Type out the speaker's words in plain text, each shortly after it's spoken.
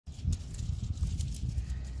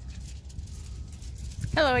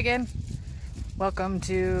Hello again. Welcome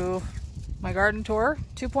to my garden tour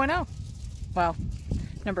 2.0. Well,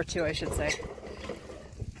 number 2, I should say.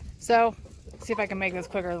 So, see if I can make this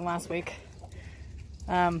quicker than last week.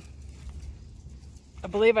 I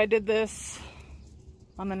believe I did this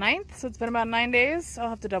on the 9th, so it's been about 9 days. I'll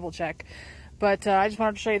have to double check. But I just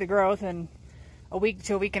wanted to show you the growth in a week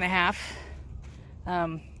to a week and a half.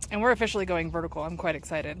 And we're officially going vertical. I'm quite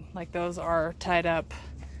excited. Like, those are tied up.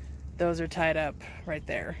 Those are tied up right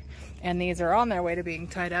there. And these are on their way to being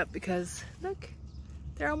tied up because, look,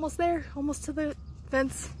 they're almost there, almost to the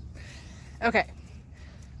fence. Okay,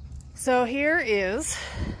 so here is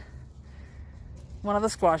one of the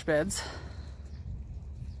squash beds.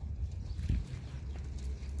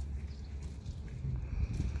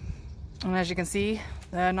 And as you can see,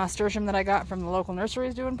 the nasturtium that I got from the local nursery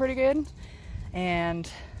is doing pretty good. And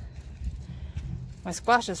my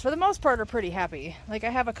squashes, for the most part, are pretty happy. Like,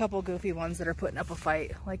 I have a couple goofy ones that are putting up a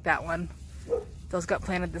fight, like that one. Those got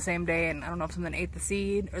planted the same day, and I don't know if something ate the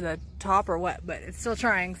seed or the top or what, but it's still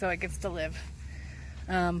trying, so it gets to live.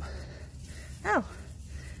 Oh,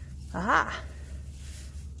 aha.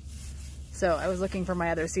 So I was looking for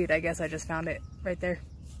my other seed. I guess I just found it right there.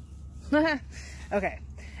 Okay,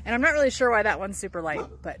 and I'm not really sure why that one's super light,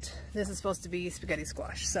 but this is supposed to be spaghetti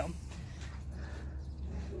squash, so.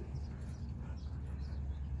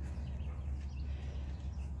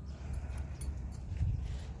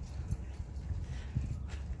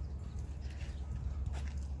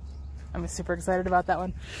 I'm super excited about that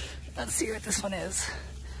one. Let's see what this one is.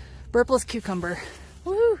 Burpless cucumber.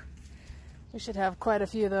 Woohoo! We should have quite a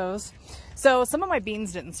few of those. So some of my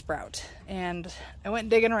beans didn't sprout, and I went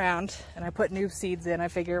digging around and I put new seeds in. I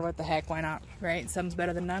figure, what the heck, why not, right? Some's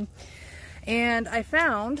better than none. And I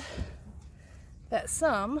found that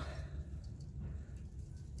some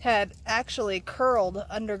had actually curled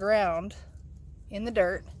underground in the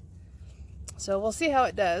dirt. So we'll see how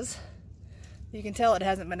it does. You can tell it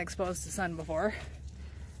hasn't been exposed to sun before.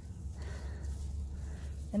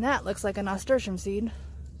 And that looks like a nasturtium seed.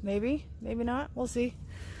 Maybe, maybe not, we'll see.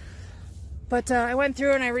 But I went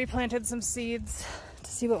through and I replanted some seeds to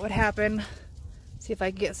see what would happen. See if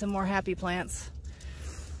I could get some more happy plants.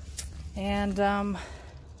 And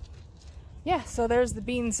yeah, so there's the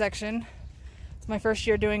bean section. It's my first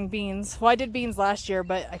year doing beans. Well, I did beans last year,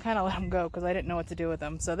 but I kind of let them go because I didn't know what to do with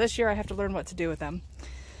them. So this year I have to learn what to do with them.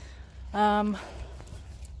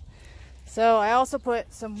 So I also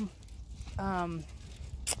put some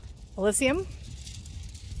Elysium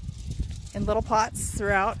in little pots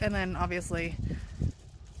throughout, and then obviously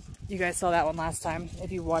you guys saw that one last time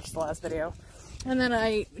if you watched the last video. And then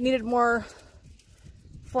I needed more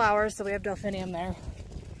flowers, so we have delphinium there.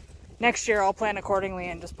 Next year I'll plan accordingly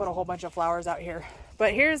and just put a whole bunch of flowers out here.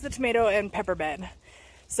 But here's the tomato and pepper bed.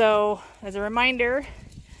 So as a reminder,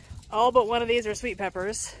 all but one of these are sweet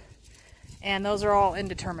peppers. And those are all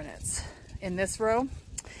indeterminates in this row.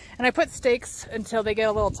 And I put stakes until they get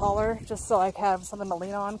a little taller, just so I have something to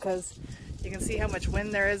lean on, because you can see how much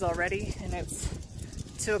wind there is already, and it's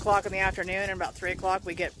 2 o'clock in the afternoon, and about 3 o'clock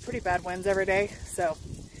we get pretty bad winds every day, so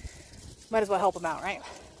might as well help them out, right?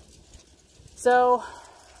 So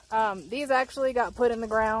these actually got put in the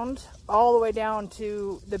ground all the way down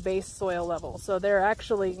to the base soil level. So they're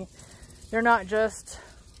not just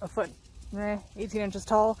a foot, 18 inches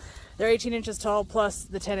tall. They're 18 inches tall plus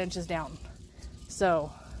the 10 inches down.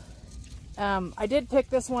 So I did pick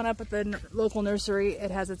this one up at the local nursery. It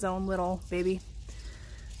has its own little baby.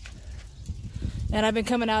 And I've been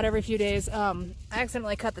coming out every few days. I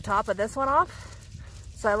accidentally cut the top of this one off.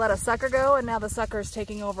 So I let a sucker go, and now the sucker's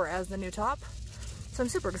taking over as the new top. So I'm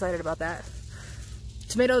super excited about that.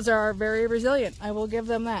 Tomatoes are very resilient. I will give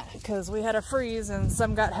them that, because we had a freeze and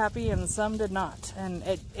some got happy and some did not. And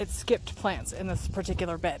it skipped plants in this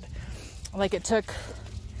particular bed. Like, it took,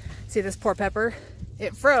 see this poor pepper?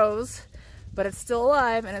 It froze, but it's still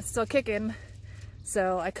alive and it's still kicking.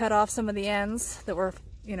 So I cut off some of the ends that were,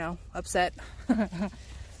 you know, upset. And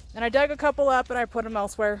I dug a couple up and I put them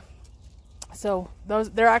elsewhere. So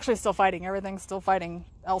they're actually still fighting. Everything's still fighting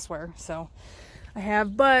elsewhere. So I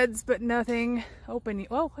have buds, but nothing open.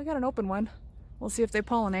 Oh, I got an open one. We'll see if they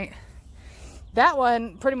pollinate. That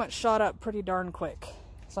one pretty much shot up pretty darn quick.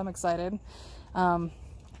 So I'm excited.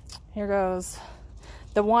 Here goes.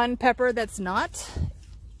 The one pepper that's not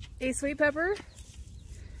a sweet pepper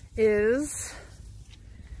is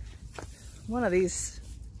one of these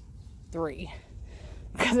 3.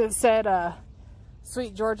 Because it said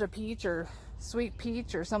sweet Georgia peach or sweet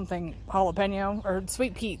peach or something, jalapeno, or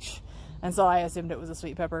sweet peach. And so I assumed it was a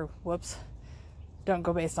sweet pepper. Whoops. Don't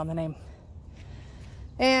go based on the name.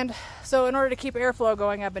 And so in order to keep airflow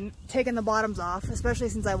going, I've been taking the bottoms off, especially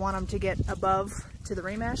since I want them to get above to the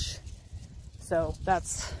remesh. So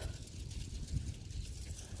that's,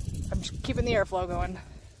 I'm just keeping the airflow going.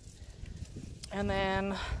 And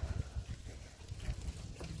then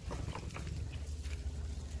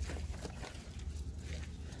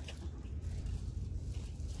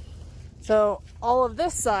so all of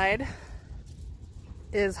this side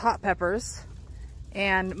is hot peppers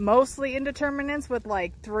and mostly indeterminates with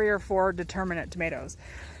like 3 or 4 determinate tomatoes.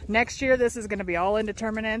 Next year this is going to be all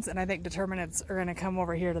indeterminates, and I think determinates are going to come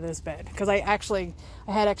over here to this bed because I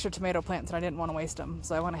had extra tomato plants and I didn't want to waste them,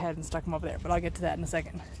 so I went ahead and stuck them over there, but I'll get to that in a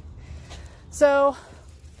second. So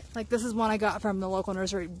like this is one I got from the local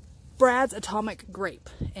nursery, Brad's Atomic Grape,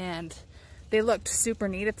 and they looked super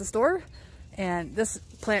neat at the store. And this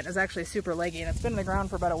plant is actually super leggy, and it's been in the ground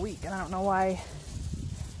for about a week, and I don't know why.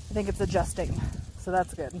 I think it's adjusting, so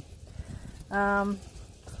that's good. Some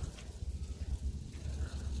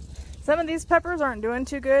of these peppers aren't doing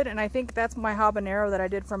too good, and I think that's my habanero that I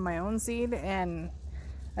did from my own seed, and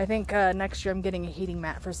I think next year I'm getting a heating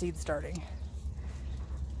mat for seed starting.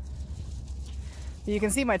 But you can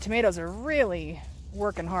see my tomatoes are really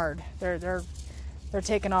working hard. They're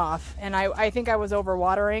taking off, and I think I was over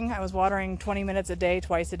watering. I was watering 20 minutes a day,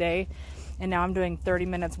 twice a day, and now I'm doing 30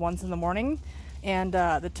 minutes once in the morning, and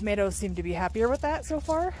the tomatoes seem to be happier with that so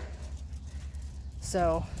far.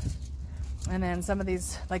 So, and then some of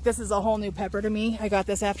these, like this is a whole new pepper to me. I got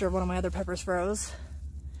this after one of my other peppers froze,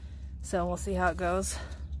 so we'll see how it goes.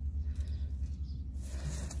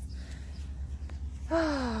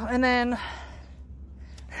 And then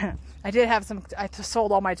I did have some, I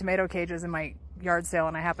sold all my tomato cages in my yard sale,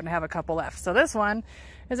 and I happen to have a couple left. So this one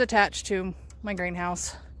is attached to my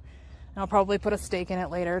greenhouse, and I'll probably put a stake in it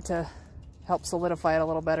later to help solidify it a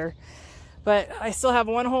little better. But I still have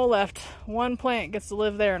one hole left. One plant gets to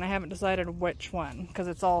live there, and I haven't decided which one because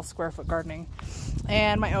it's all square foot gardening.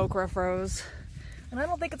 And my okra froze, and I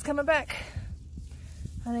don't think it's coming back.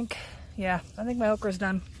 I think my okra's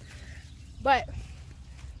done. But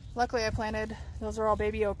luckily I planted, those are all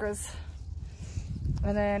baby okras.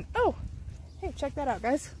 And then, oh, hey, check that out,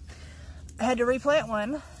 guys. I had to replant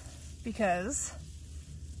one because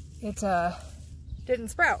it didn't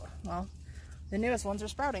sprout. Well, the newest ones are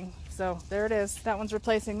sprouting. So there it is. That one's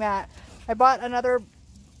replacing that. I bought another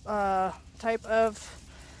type of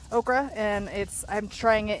okra, and I'm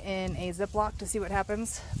trying it in a Ziploc to see what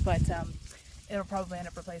happens, but it'll probably end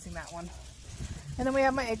up replacing that one. And then we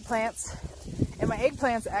have my eggplants, and my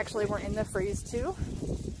eggplants actually were in the freeze too.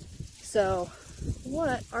 So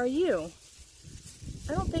what are you?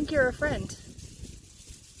 I don't think you're a friend.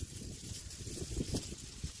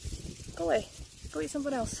 Go away. Go eat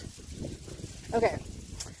something else. Okay,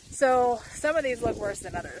 so some of these look worse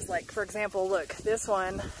than others. Like, for example, look, this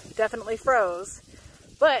one definitely froze,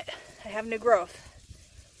 but I have new growth.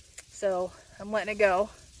 So I'm letting it go.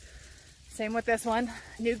 Same with this one.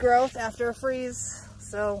 New growth after a freeze.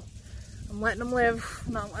 So I'm letting them live.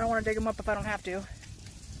 No, I don't want to dig them up if I don't have to.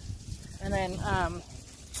 And then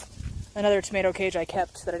another tomato cage I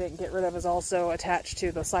kept that I didn't get rid of is also attached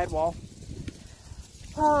to the sidewall.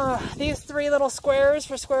 These 3 little squares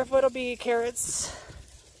for square foot will be carrots,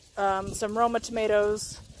 some Roma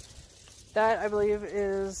tomatoes. That I believe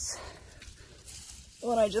is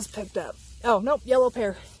what I just picked up. Oh, nope, yellow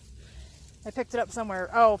pear. I picked it up somewhere.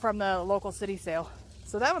 Oh, from the local city sale.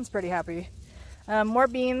 So that one's pretty happy. More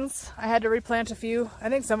beans. I had to replant a few. I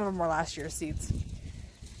think some of them were last year's seeds.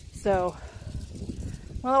 So,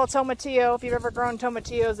 my little tomatillo, if you've ever grown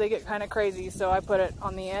tomatillos, they get kind of crazy, so I put it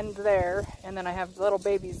on the end there, and then I have little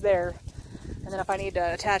babies there, and then if I need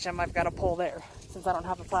to attach them, I've got a pole there, since I don't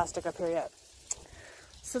have the plastic up here yet.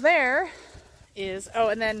 So there is, oh,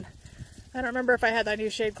 and then, I don't remember if I had that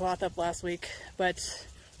new shade cloth up last week, but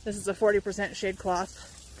this is a 40% shade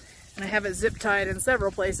cloth, and I have it zip tied in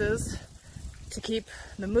several places to keep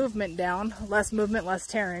the movement down. Less movement, less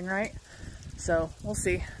tearing, right? So, we'll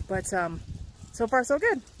see, but, so far, so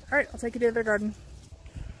good. All right, I'll take you to the garden.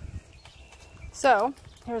 So,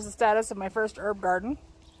 here's the status of my first herb garden.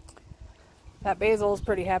 That basil is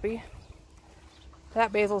pretty happy.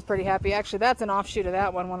 That basil is pretty happy. Actually, that's an offshoot of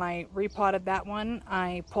that one. When I repotted that one,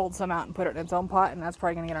 I pulled some out and put it in its own pot, and that's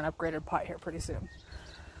probably going to get an upgraded pot here pretty soon.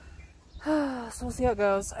 So we'll see how it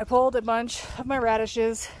goes. I pulled a bunch of my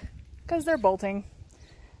radishes because they're bolting.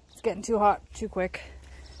 It's getting too hot too quick.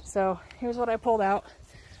 So here's what I pulled out.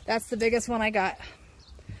 That's the biggest one I got.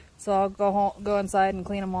 So I'll go inside and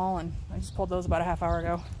clean them all, and I just pulled those about a half hour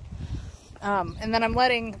ago. And then I'm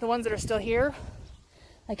letting the ones that are still here,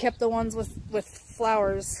 I kept the ones with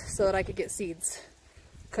flowers so that I could get seeds.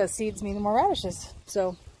 because seeds mean more radishes.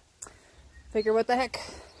 So figure what the heck,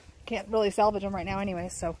 can't really salvage them right now anyway.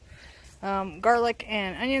 So garlic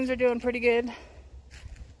and onions are doing pretty good.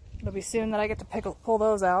 It'll be soon that I get to pull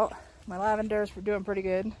those out. My lavenders are doing pretty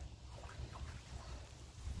good.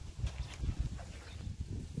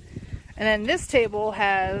 And then this table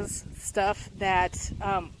has stuff that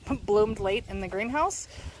bloomed late in the greenhouse.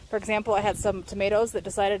 For example, I had some tomatoes that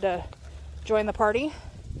decided to join the party.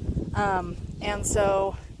 And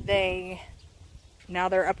so now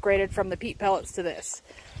they're upgraded from the peat pellets to this.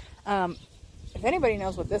 If anybody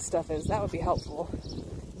knows what this stuff is, that would be helpful.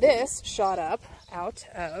 This shot up out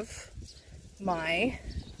of my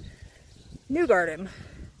new garden.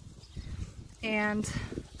 And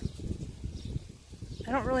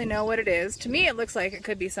I don't really know what it is. To me, it looks like it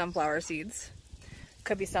could be sunflower seeds.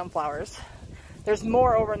 Could be sunflowers. There's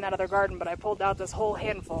more over in that other garden, but I pulled out this whole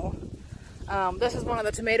handful. This is one of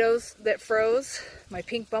the tomatoes that froze. My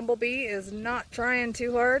pink bumblebee is not trying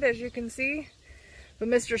too hard, as you can see, but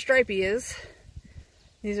Mr. Stripey is.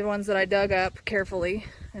 These are ones that I dug up carefully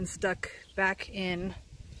and stuck back in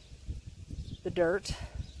the dirt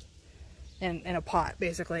in a pot,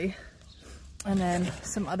 basically. And then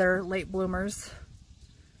some other late bloomers.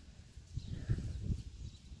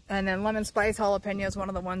 And then lemon spice jalapeno is one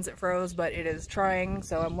of the ones that froze, but it is trying,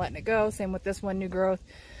 so I'm letting it go. Same with this one, new growth.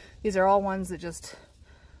 These are all ones that just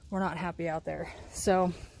were not happy out there.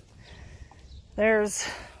 So there's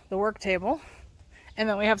the work table. And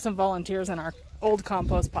then we have some volunteers in our old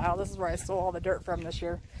compost pile. This is where I stole all the dirt from this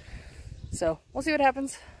year. So we'll see what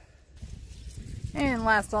happens. And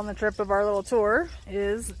last on the trip of our little tour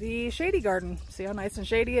is the shady garden. See how nice and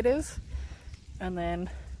shady it is? And then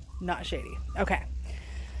not shady. Okay.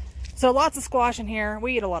 So lots of squash in here.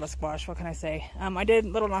 We eat a lot of squash, what can I say? I did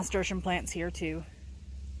little nasturtium plants here too.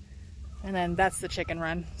 And then that's the chicken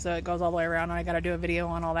run. So it goes all the way around, and I gotta do a video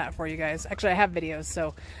on all that for you guys. Actually, I have videos,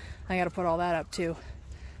 so I gotta put all that up too.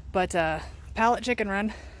 But pallet chicken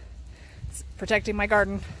run, it's protecting my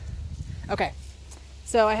garden. Okay,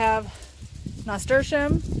 so I have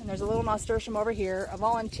nasturtium, and there's a little nasturtium over here, a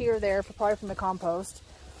volunteer there for probably from the compost,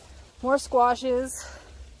 more squashes,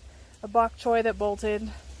 a bok choy that bolted,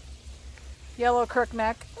 yellow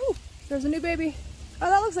crookneck. Ooh, there's a new baby. Oh,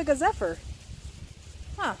 that looks like a zephyr.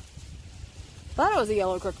 Huh. Thought it was a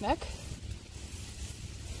yellow crookneck.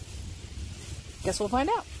 Guess we'll find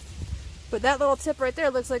out. But that little tip right there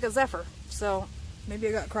looks like a zephyr. So maybe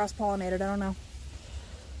it got cross-pollinated, I don't know.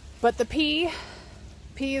 But the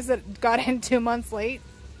peas that got in 2 months late,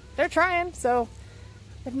 they're trying. So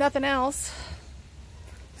if nothing else,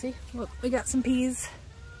 see, look, we got some peas.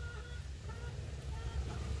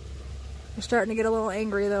 They're starting to get a little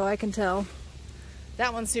angry though, I can tell.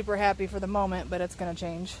 That one's super happy for the moment, but it's gonna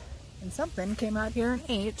change. And something came out here and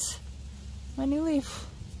ate my new leaf.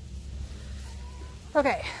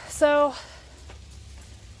 Okay, so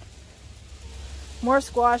more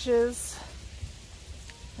squashes.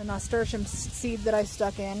 The nasturtium seed that I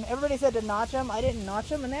stuck in. Everybody said to notch them. I didn't notch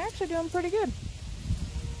them, and they're actually doing pretty good.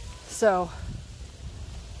 So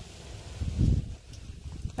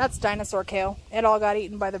that's dinosaur kale. It all got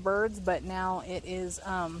eaten by the birds, but now it is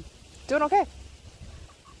doing okay.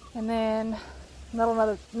 And then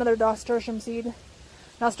another nasturtium seed.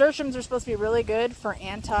 Nasturtiums are supposed to be really good for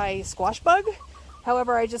anti-squash bug.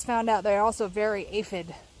 However, I just found out they're also very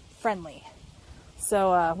aphid friendly.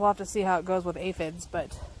 So we'll have to see how it goes with aphids.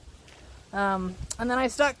 But and then I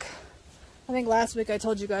stuck, I think last week I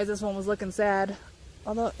told you guys this one was looking sad.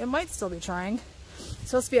 Although it might still be trying.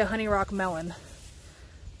 It's supposed to be a honey rock melon.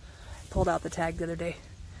 I pulled out the tag the other day.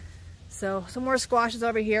 So some more squashes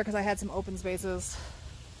over here because I had some open spaces.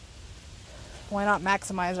 Why not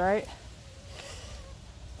maximize, right?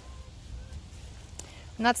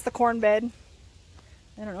 And that's the corn bed.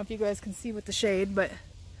 I don't know if you guys can see with the shade, but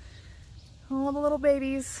all the little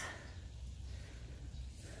babies.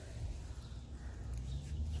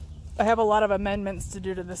 I have a lot of amendments to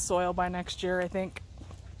do to this soil by next year, I think,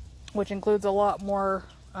 which includes a lot more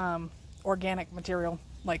organic material,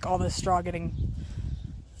 like all this straw getting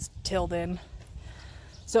tilled in.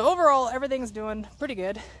 So overall, everything's doing pretty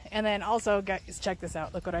good. And then also, guys, check this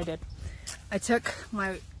out. Look what I did. I took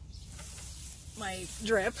my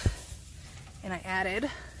drip and I added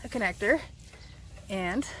a connector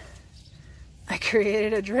and I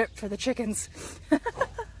created a drip for the chickens.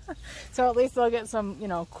 So at least they'll get some, you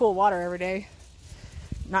know, cool water every day.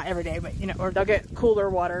 Not every day, but, you know, or they'll get cooler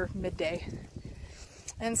water midday.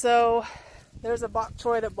 And so there's a bok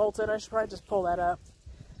choy that bolted. I should probably just pull that up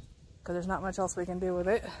because there's not much else we can do with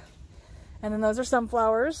it. And then those are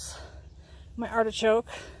sunflowers. My artichoke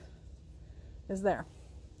is there.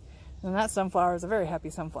 And that sunflower is a very happy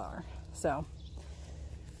sunflower. So,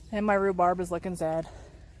 and my rhubarb is looking sad.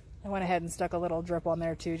 I went ahead and stuck a little drip on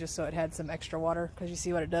there too, just so it had some extra water, because you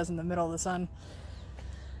see what it does in the middle of the sun.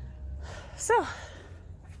 So,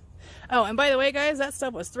 oh, and by the way, guys, that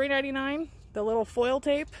stuff was $3.99, the little foil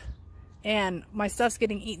tape, and my stuff's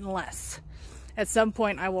getting eaten less. At some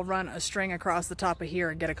point, I will run a string across the top of here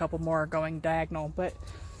and get a couple more going diagonal, but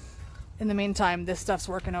in the meantime, this stuff's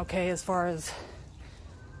working okay as far as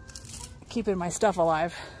keeping my stuff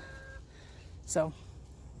alive. So,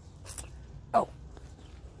 oh.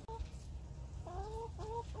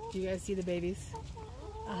 Do you guys see the babies?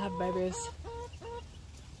 I have babies.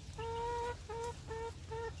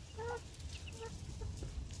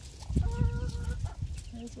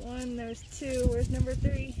 There's one, there's two, where's number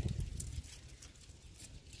 3?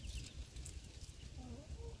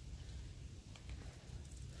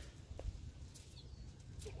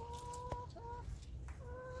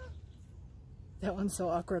 That one's so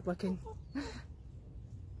awkward looking.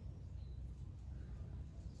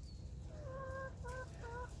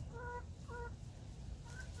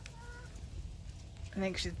 I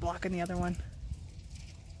think she's blocking the other one.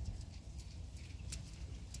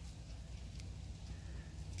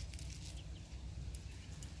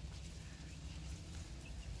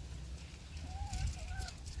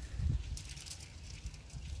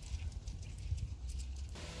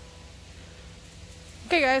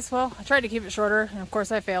 Okay guys, well, I tried to keep it shorter, and of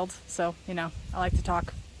course I failed, so, you know, I like to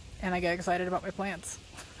talk, and I get excited about my plants.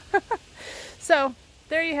 So,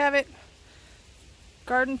 there you have it.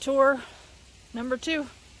 Garden tour number 2.